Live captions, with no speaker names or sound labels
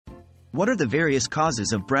What are the various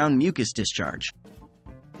causes of brown mucus discharge?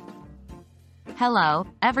 Hello,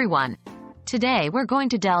 everyone. Today we're going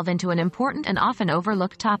to delve into an important and often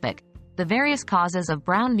overlooked topic, the various causes of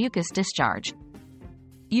brown mucus discharge.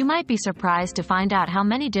 You might be surprised to find out how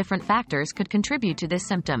many different factors could contribute to this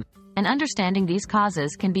symptom, and understanding these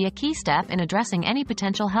causes can be a key step in addressing any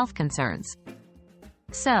potential health concerns.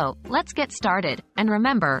 So, let's get started, and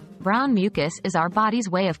remember, brown mucus is our body's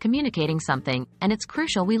way of communicating something, and it's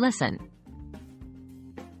crucial we listen.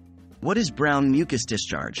 What is brown mucus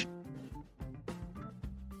discharge?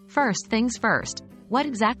 First things first, what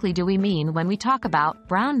exactly do we mean when we talk about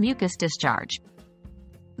brown mucus discharge?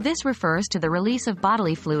 This refers to the release of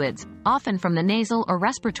bodily fluids, often from the nasal or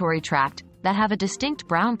respiratory tract, that have a distinct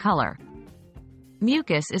brown color.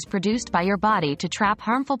 Mucus is produced by your body to trap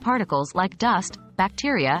harmful particles like dust,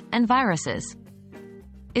 bacteria, and viruses.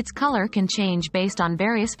 Its color can change based on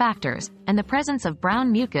various factors, and the presence of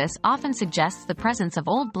brown mucus often suggests the presence of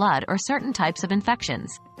old blood or certain types of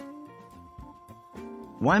infections.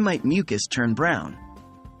 Why might mucus turn brown?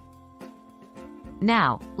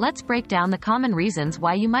 Now, let's break down the common reasons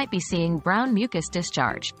why you might be seeing brown mucus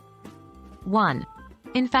discharge. 1.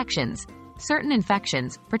 Infections. Certain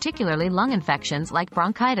infections, particularly lung infections like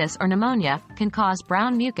bronchitis or pneumonia, can cause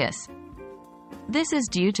brown mucus. This is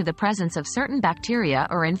due to the presence of certain bacteria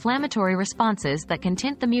or inflammatory responses that can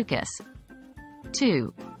tint the mucus.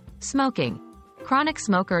 2. Smoking. Chronic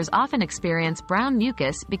smokers often experience brown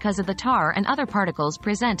mucus because of the tar and other particles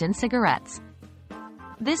present in cigarettes.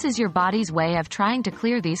 This is your body's way of trying to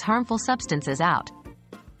clear these harmful substances out.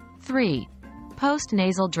 3.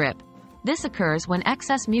 Post-nasal drip. This occurs when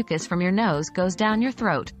excess mucus from your nose goes down your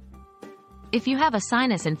throat. If you have a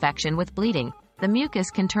sinus infection with bleeding, the mucus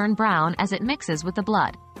can turn brown as it mixes with the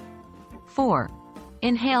blood. 4.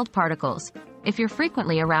 Inhaled particles. If you're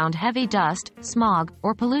frequently around heavy dust, smog,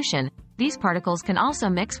 or pollution, these particles can also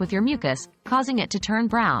mix with your mucus, causing it to turn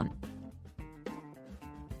brown.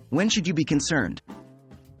 When should you be concerned?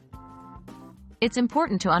 It's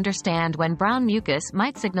important to understand when brown mucus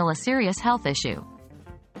might signal a serious health issue.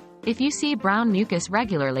 If you see brown mucus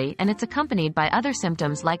regularly and it's accompanied by other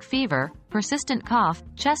symptoms like fever, persistent cough,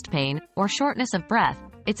 chest pain, or shortness of breath,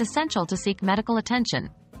 it's essential to seek medical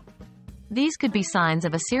attention. These could be signs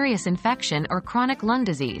of a serious infection or chronic lung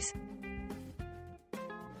disease.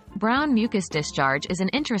 Brown mucus discharge is an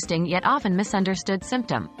interesting yet often misunderstood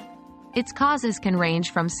symptom. Its causes can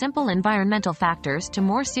range from simple environmental factors to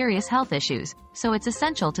more serious health issues, so it's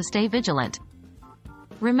essential to stay vigilant.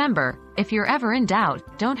 Remember, if you're ever in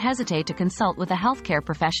doubt, don't hesitate to consult with a healthcare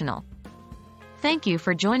professional. Thank you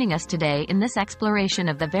for joining us today in this exploration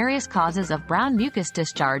of the various causes of brown mucus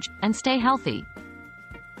discharge, and stay healthy.